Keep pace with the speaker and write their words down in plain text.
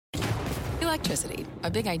Electricity,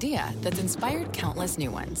 a big idea that's inspired countless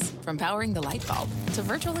new ones. From powering the light bulb to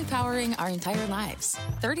virtually powering our entire lives.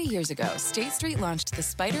 30 years ago, State Street launched the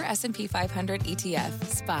SPDR S&P 500 ETF,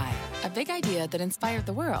 SPY. A big idea that inspired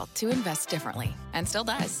the world to invest differently, and still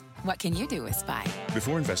does. What can you do with SPY?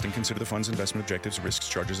 Before investing, consider the fund's investment objectives, risks,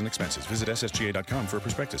 charges, and expenses. Visit ssga.com for a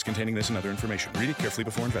prospectus containing this and other information. Read it carefully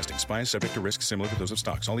before investing. SPY is subject to risks similar to those of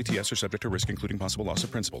stocks. All ETFs are subject to risk, including possible loss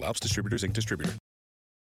of principal. Alps Distributors, Inc. Distributor.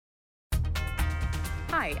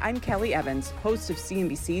 Hi, I'm Kelly Evans, host of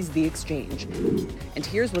CNBC's The Exchange. And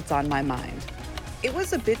here's what's on my mind. It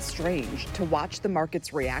was a bit strange to watch the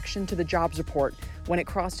market's reaction to the jobs report when it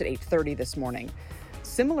crossed at 8:30 this morning.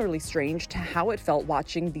 Similarly strange to how it felt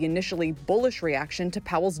watching the initially bullish reaction to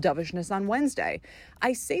Powell's dovishness on Wednesday.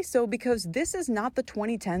 I say so because this is not the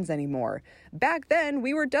 2010s anymore. Back then,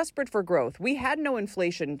 we were desperate for growth. We had no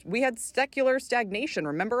inflation. We had secular stagnation.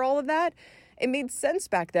 Remember all of that? It made sense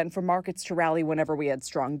back then for markets to rally whenever we had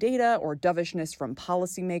strong data or dovishness from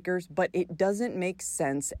policymakers, but it doesn't make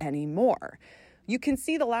sense anymore. You can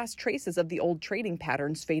see the last traces of the old trading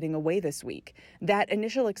patterns fading away this week. That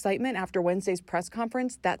initial excitement after Wednesday's press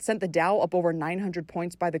conference that sent the Dow up over 900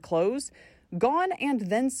 points by the close, gone and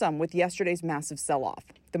then some with yesterday's massive sell-off.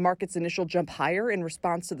 The market's initial jump higher in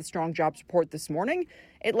response to the strong jobs report this morning,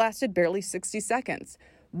 it lasted barely 60 seconds.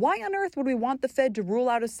 Why on earth would we want the Fed to rule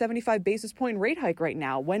out a 75 basis point rate hike right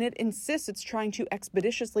now when it insists it's trying to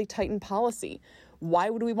expeditiously tighten policy? Why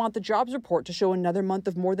would we want the jobs report to show another month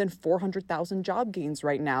of more than 400,000 job gains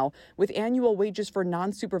right now, with annual wages for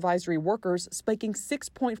non-supervisory workers spiking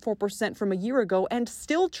 6.4% from a year ago and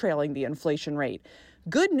still trailing the inflation rate?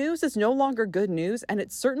 Good news is no longer good news, and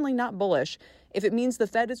it's certainly not bullish if it means the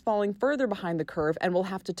Fed is falling further behind the curve and will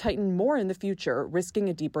have to tighten more in the future, risking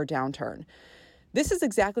a deeper downturn. This is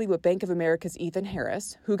exactly what Bank of America's Ethan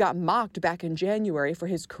Harris, who got mocked back in January for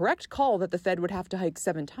his correct call that the Fed would have to hike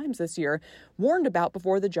 7 times this year, warned about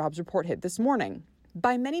before the jobs report hit this morning.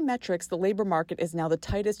 By many metrics, the labor market is now the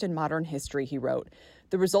tightest in modern history, he wrote.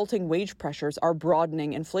 The resulting wage pressures are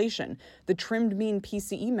broadening inflation. The trimmed mean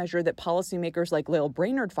PCE measure that policymakers like Lael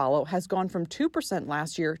Brainard follow has gone from 2%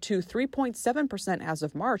 last year to 3.7% as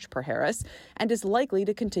of March, per Harris, and is likely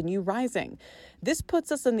to continue rising. This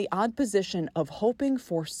puts us in the odd position of hoping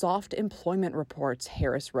for soft employment reports,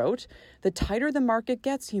 Harris wrote. The tighter the market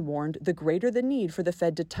gets, he warned, the greater the need for the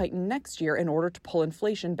Fed to tighten next year in order to pull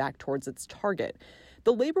inflation back towards its target.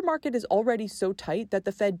 The labor market is already so tight that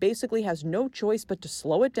the Fed basically has no choice but to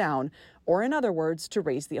slow it down, or in other words, to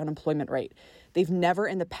raise the unemployment rate. They've never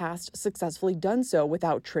in the past successfully done so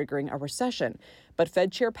without triggering a recession. But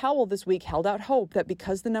Fed Chair Powell this week held out hope that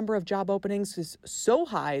because the number of job openings is so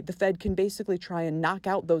high, the Fed can basically try and knock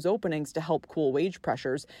out those openings to help cool wage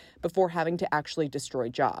pressures before having to actually destroy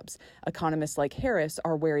jobs. Economists like Harris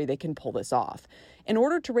are wary they can pull this off. In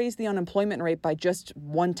order to raise the unemployment rate by just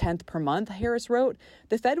 1/10 per month, Harris wrote,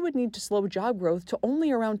 the Fed would need to slow job growth to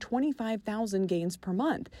only around 25,000 gains per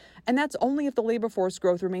month. And that's only if the labor force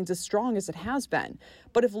growth remains as strong as it has been.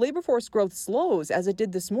 But if labor force growth slows, as it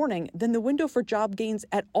did this morning, then the window for job gains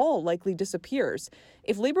at all likely disappears.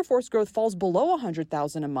 If labor force growth falls below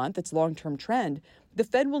 100,000 a month, its long-term trend, the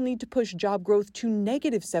Fed will need to push job growth to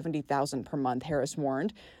negative 70,000 per month, Harris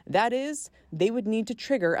warned. That is, they would need to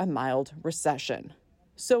trigger a mild recession.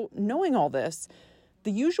 So knowing all this,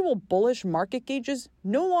 the usual bullish market gauges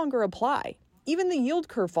no longer apply. Even the yield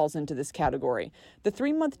curve falls into this category. The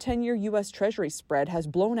 3-month 10-year U.S. Treasury spread has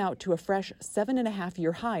blown out to a fresh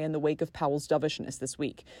 7.5-year high in the wake of Powell's dovishness this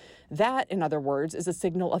week. That, in other words, is a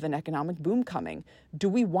signal of an economic boom coming. Do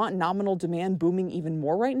we want nominal demand booming even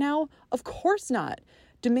more right now? Of course not.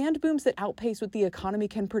 Demand booms that outpace what the economy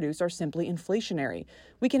can produce are simply inflationary.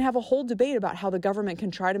 We can have a whole debate about how the government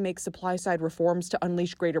can try to make supply-side reforms to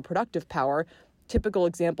unleash greater productive power. Typical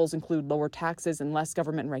examples include lower taxes and less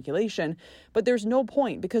government regulation, but there's no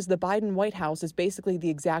point because the Biden White House is basically the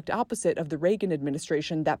exact opposite of the Reagan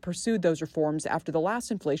administration that pursued those reforms after the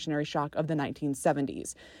last inflationary shock of the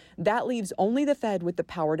 1970s. That leaves only the Fed with the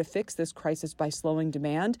power to fix this crisis by slowing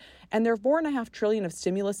demand, and their $4.5 trillion of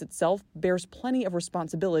stimulus itself bears plenty of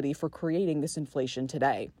responsibility for creating this inflation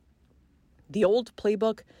today. The old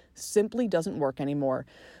playbook simply doesn't work anymore.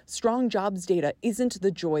 Strong jobs data isn't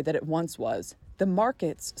the joy that it once was. The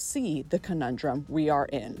markets see the conundrum we are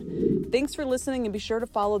in. Thanks for listening, and be sure to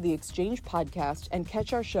follow the Exchange podcast and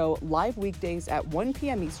catch our show live weekdays at 1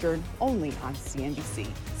 p.m. Eastern only on CNBC.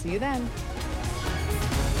 See you then.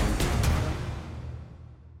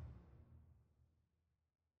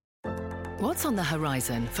 What's on the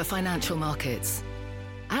horizon for financial markets?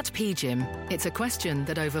 At PGIM, it's a question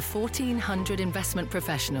that over 1,400 investment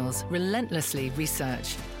professionals relentlessly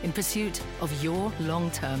research in pursuit of your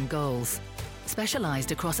long-term goals.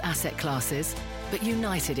 Specialised across asset classes, but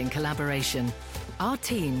united in collaboration, our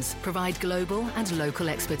teams provide global and local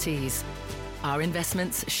expertise. Our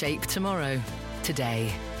investments shape tomorrow,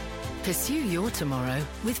 today. Pursue your tomorrow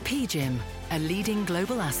with PGIM, a leading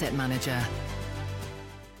global asset manager.